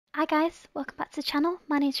Hi guys, welcome back to the channel.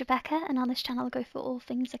 My name is Rebecca and on this channel I'll go through all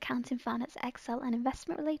things accounting, finance, Excel and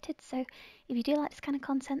investment related. So if you do like this kind of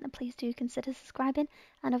content then please do consider subscribing,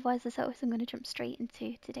 and otherwise as always I'm going to jump straight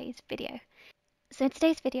into today's video. So in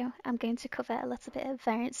today's video I'm going to cover a little bit of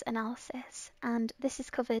variance analysis, and this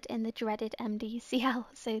is covered in the dreaded MDCL,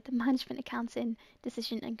 so the Management Accounting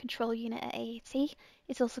Decision and Control Unit at AAT.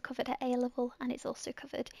 It's also covered at A level and it's also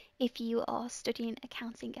covered if you are studying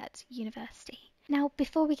accounting at university. Now,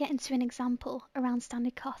 before we get into an example around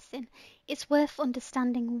standard costing, it's worth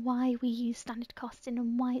understanding why we use standard costing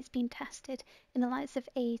and why it's been tested in the likes of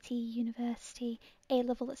AAT, university, A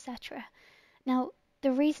level, etc. Now,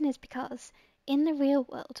 the reason is because in the real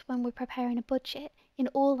world, when we're preparing a budget, in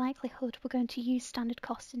all likelihood, we're going to use standard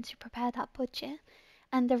costing to prepare that budget.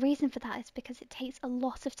 And the reason for that is because it takes a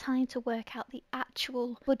lot of time to work out the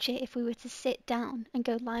actual budget if we were to sit down and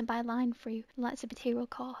go line by line through lots of material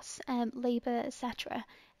costs, labour, etc.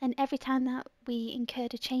 And every time that we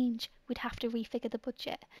incurred a change, we'd have to refigure the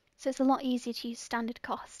budget. So it's a lot easier to use standard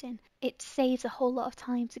costing. It saves a whole lot of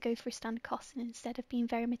time to go through standard costing instead of being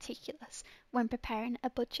very meticulous when preparing a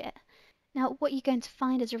budget. Now, what you're going to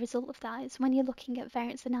find as a result of that is when you're looking at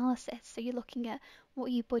variance analysis, so you're looking at what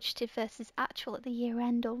you budgeted versus actual at the year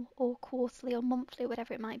end or quarterly or monthly, or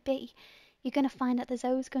whatever it might be, you're going to find that there's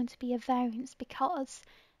always going to be a variance because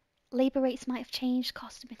labour rates might have changed,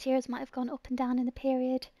 cost of materials might have gone up and down in the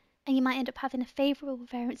period, and you might end up having a favourable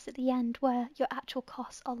variance at the end where your actual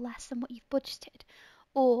costs are less than what you've budgeted,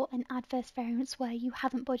 or an adverse variance where you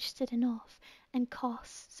haven't budgeted enough and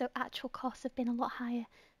costs, so actual costs have been a lot higher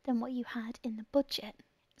than what you had in the budget.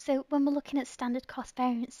 So when we're looking at standard cost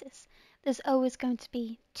variances, there's always going to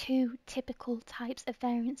be two typical types of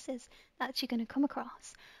variances that you're going to come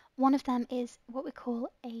across. One of them is what we call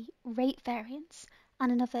a rate variance,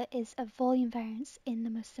 and another is a volume variance in the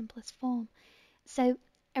most simplest form. So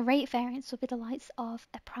a rate variance will be the likes of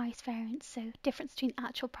a price variance, so difference between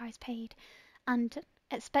actual price paid and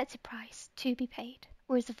expected price to be paid,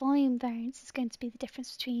 whereas a volume variance is going to be the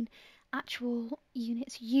difference between actual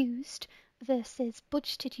units used versus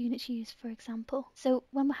budgeted units used, for example. So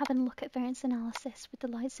when we're having a look at variance analysis with the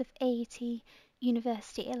likes of AAT,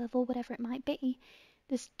 university, A level, whatever it might be,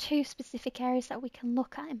 there's two specific areas that we can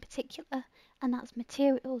look at in particular, and that's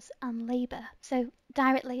materials and labour. So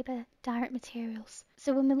direct labour, direct materials.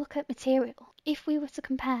 So when we look at material, if we were to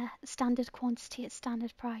compare standard quantity at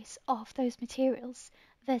standard price of those materials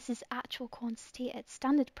versus actual quantity at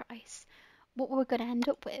standard price, what we're going to end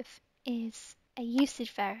up with is a usage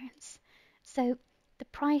variance. So the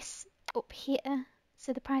price up here,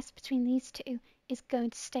 so the price between these two is going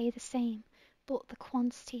to stay the same, but the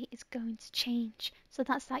quantity is going to change. So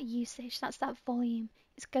that's that usage, that's that volume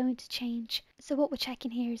is going to change. So what we're checking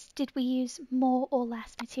here is, did we use more or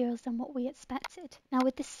less materials than what we expected? Now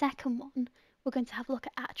with the second one, we're going to have a look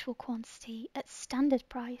at actual quantity at standard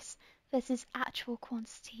price versus actual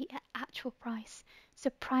quantity at actual price. So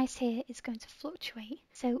price here is going to fluctuate.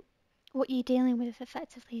 So what you're dealing with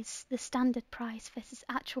effectively is the standard price versus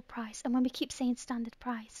actual price. And when we keep saying standard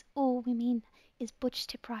price, all we mean is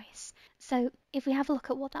budgeted price. So if we have a look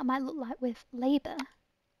at what that might look like with labour,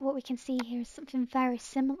 what we can see here is something very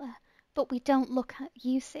similar, but we don't look at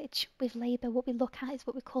usage with labour. What we look at is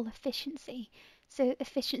what we call efficiency. So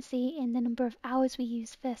efficiency in the number of hours we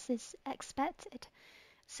use versus expected.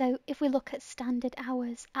 So if we look at standard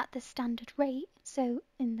hours at the standard rate, so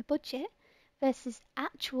in the budget, versus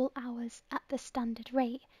actual hours at the standard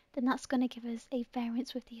rate, then that's going to give us a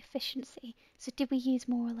variance with the efficiency. So did we use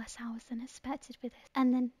more or less hours than expected with this?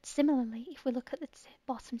 And then similarly, if we look at the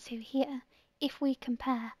bottom two here, if we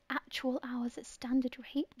compare actual hours at standard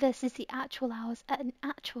rate versus the actual hours at an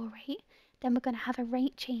actual rate, then we're going to have a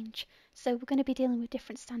rate change. So we're going to be dealing with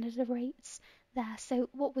different standard rates there. So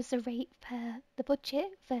what was the rate per the budget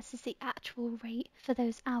versus the actual rate for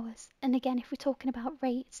those hours? And again, if we're talking about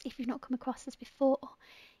rates, if you've not come across this before,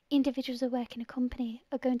 individuals who work in a company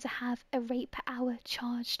are going to have a rate per hour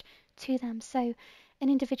charged to them. So an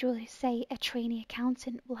individual who, say, a trainee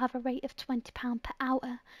accountant will have a rate of £20 per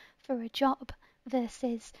hour for a job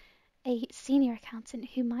versus a senior accountant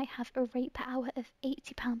who might have a rate per hour of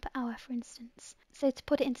 £80 per hour, for instance. So to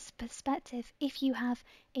put it into perspective, if you have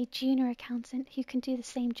a junior accountant who can do the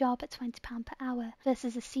same job at £20 per hour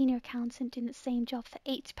versus a senior accountant doing the same job for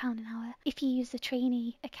 £80 an hour, if you use the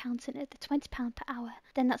trainee accountant at the £20 per hour,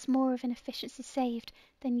 then that's more of an efficiency saved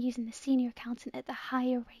than using the senior accountant at the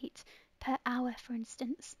higher rate per hour, for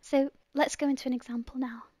instance. So let's go into an example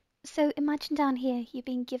now. So imagine down here you're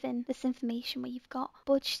being given this information where you've got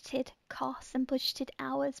budgeted costs and budgeted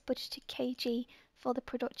hours, budgeted kg for the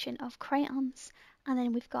production of crayons, and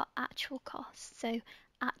then we've got actual costs, so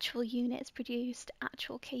actual units produced,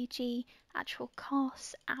 actual kg, actual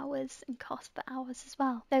costs, hours, and cost per hours as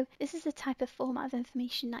well. So this is the type of format of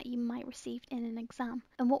information that you might receive in an exam.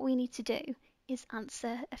 And what we need to do is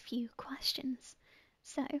answer a few questions.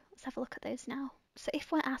 So let's have a look at those now. So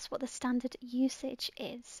if we're asked what the standard usage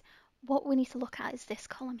is, what we need to look at is this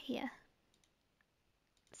column here.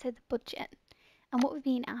 So the budget. And what we're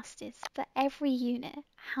being asked is, for every unit,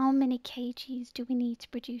 how many kgs do we need to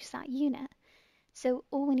produce that unit? So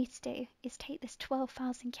all we need to do is take this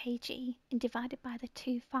 12,000 kg and divide it by the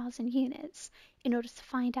 2,000 units in order to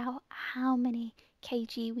find out how many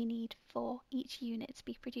kg we need for each unit to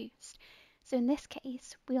be produced. So in this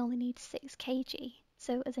case, we only need 6 kg,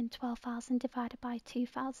 so as in 12,000 divided by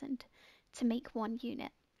 2,000 to make 1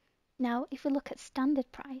 unit. Now, if we look at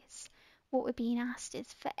standard price, what we're being asked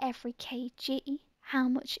is, for every kg, how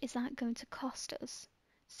much is that going to cost us?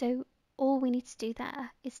 So all we need to do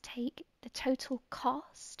there is take the total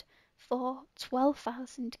cost for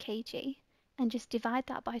 12,000 kg and just divide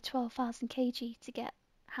that by 12,000 kg to get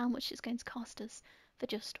how much it's going to cost us for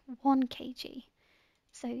just 1 kg.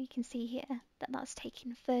 So you can see here that that's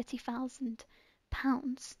taking £30,000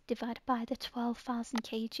 divided by the 12,000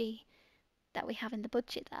 kg that we have in the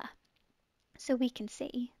budget there. So we can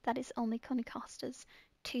see that it's only going to cost us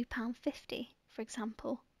 £2.50, for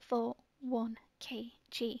example, for 1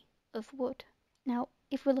 kg of wood. Now,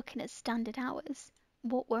 if we're looking at standard hours,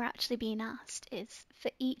 what we're actually being asked is,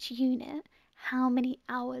 for each unit, how many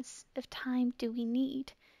hours of time do we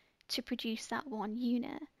need to produce that 1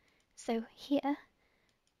 unit? So here,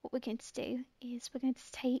 what we're going to do is we're going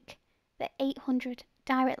to take the 800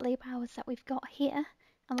 direct labour hours that we've got here,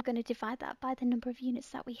 and we're going to divide that by the number of units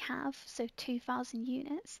that we have, so 2,000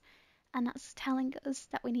 units, and that's telling us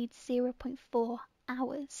that we need 0.4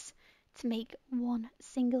 hours to make 1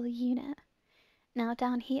 single unit. Now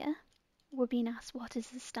down here, we're being asked what is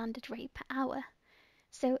the standard rate per hour.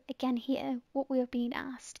 So again here, what we're being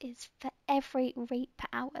asked is, for every rate per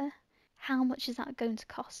hour, how much is that going to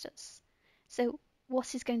cost us? So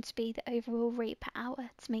what is going to be the overall rate per hour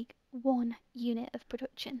to make 1 unit of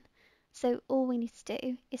production? So all we need to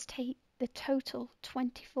do is take the total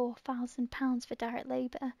 £24,000 for direct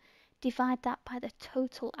labour, divide that by the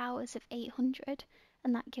total hours of 800,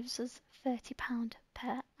 and that gives us £30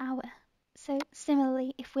 per hour. So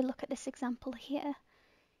similarly, if we look at this example here,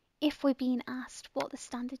 if we're being asked what the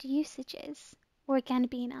standard usage is, we're again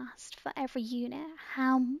being asked, for every unit,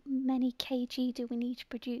 how many kg do we need to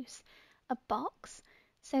produce a box?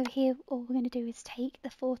 So here all we're going to do is take the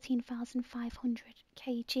 14,500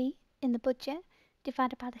 kg in the budget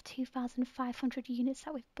divided by the 2,500 units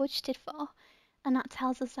that we've budgeted for, and that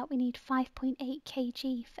tells us that we need 5.8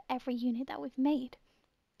 kg for every unit that we've made.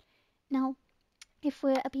 Now, if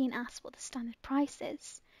we're being asked what the standard price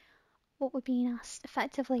is, what we're being asked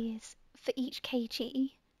effectively is, for each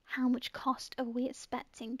kg, how much cost are we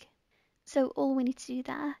expecting? So all we need to do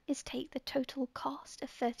there is take the total cost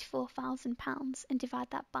of £34,000 and divide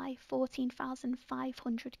that by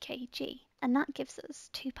 14,500 kg, and that gives us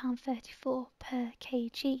 £2.34 per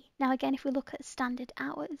kg. Now again, if we look at standard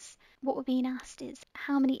hours, what we're being asked is,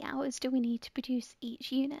 how many hours do we need to produce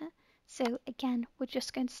each unit? So again, we're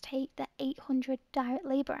just going to take the 800 direct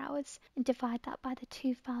labour hours and divide that by the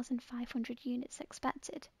 2,500 units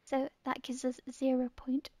expected. So that gives us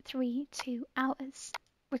 0.32 hours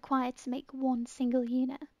required to make 1 single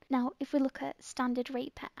unit. Now, if we look at standard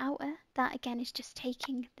rate per hour, that again is just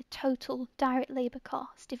taking the total direct labour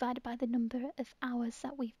cost divided by the number of hours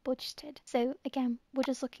that we've budgeted. So again, we're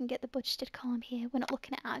just looking at the budgeted column here. We're not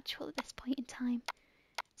looking at actual at this point in time.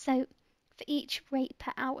 So for each rate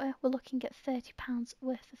per hour, we're looking at £30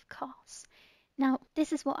 worth of costs. Now,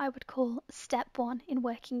 this is what I would call step 1 in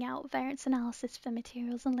working out variance analysis for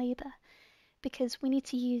materials and labour, because we need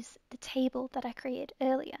to use the table that I created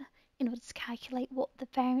earlier in order to calculate what the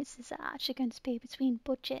variances are actually going to be between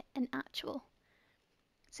budget and actual.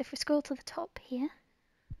 So if we scroll to the top here,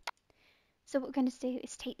 so what we're going to do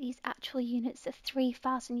is take these actual units of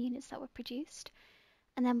 3,000 units that were produced,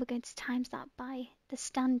 and then we're going to times that by the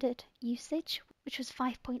standard usage, which was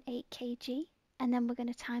 5.8 kg, and then we're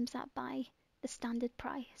going to times that by the standard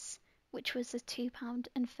price, which was a £2.34.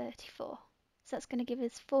 So that's going to give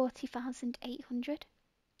us 40,800.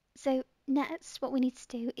 So next, what we need to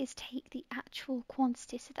do is take the actual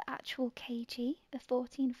quantity, so the actual kg of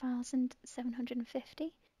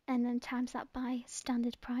 14,750, and then times that by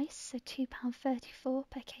standard price, so £2.34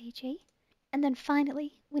 per kg. And then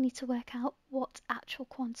finally, we need to work out what actual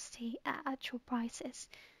quantity at actual price is.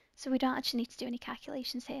 So we don't actually need to do any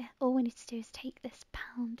calculations here. All we need to do is take this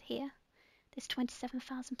pound here, this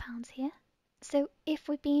 £27,000 here, So if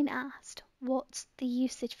we're being asked what the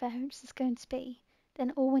usage variance is going to be,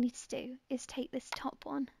 then all we need to do is take this top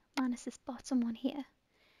one minus this bottom one here.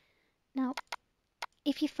 Now,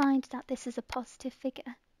 if you find that this is a positive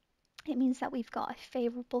figure, it means that we've got a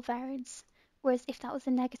favourable variance, whereas if that was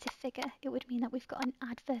a negative figure, it would mean that we've got an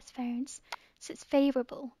adverse variance. So it's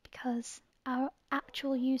favourable because our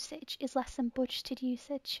actual usage is less than budgeted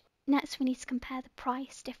usage. Next, we need to compare the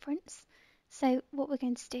price difference. So what we're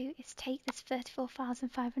going to do is take this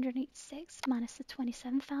 34,586 minus the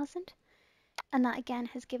 27,000, and that again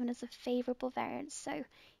has given us a favourable variance. So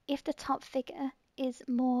if the top figure is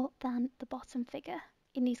more than the bottom figure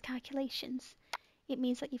in these calculations, it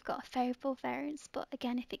means that you've got a favourable variance, but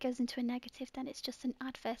again, if it goes into a negative, then it's just an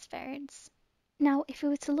adverse variance. Now, if we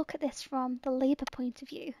were to look at this from the labour point of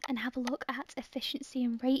view and have a look at efficiency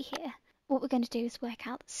and rate here, what we're going to do is work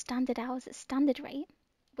out standard hours at standard rate,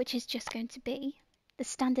 which is just going to be the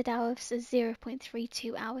standard hours of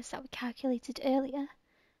 0.32 hours that we calculated earlier,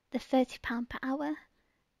 the £30 per hour,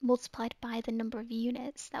 multiplied by the number of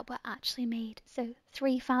units that were actually made. So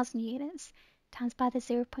 3,000 units times by the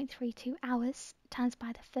 0.32 hours times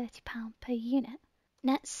by the £30 per unit.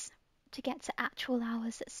 Next, to get to actual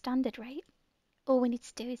hours at standard rate, all we need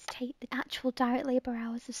to do is take the actual direct labour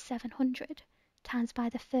hours of 700 times by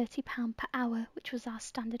the £30 per hour, which was our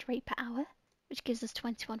standard rate per hour, which gives us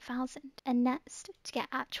 21,000. And next, to get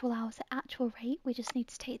actual hours at actual rate, we just need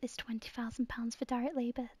to take this £20,000 for direct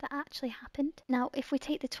labour that actually happened. Now, if we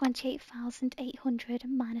take the 28,800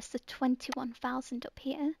 minus the 21,000 up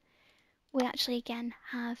here, we actually again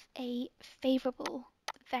have a favourable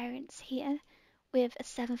variance here with a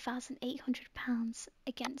 £7,800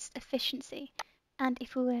 against efficiency. And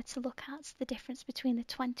if we were to look at the difference between the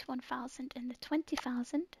 21,000 and the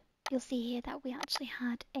 20,000, you'll see here that we actually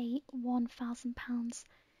had a £1,000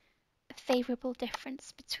 favourable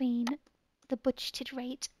difference between the budgeted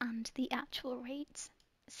rate and the actual rate.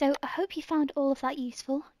 So I hope you found all of that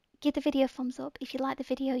useful. Give the video a thumbs up if you liked the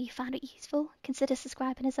video, you found it useful. Consider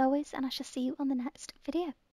subscribing as always, and I shall see you on the next video.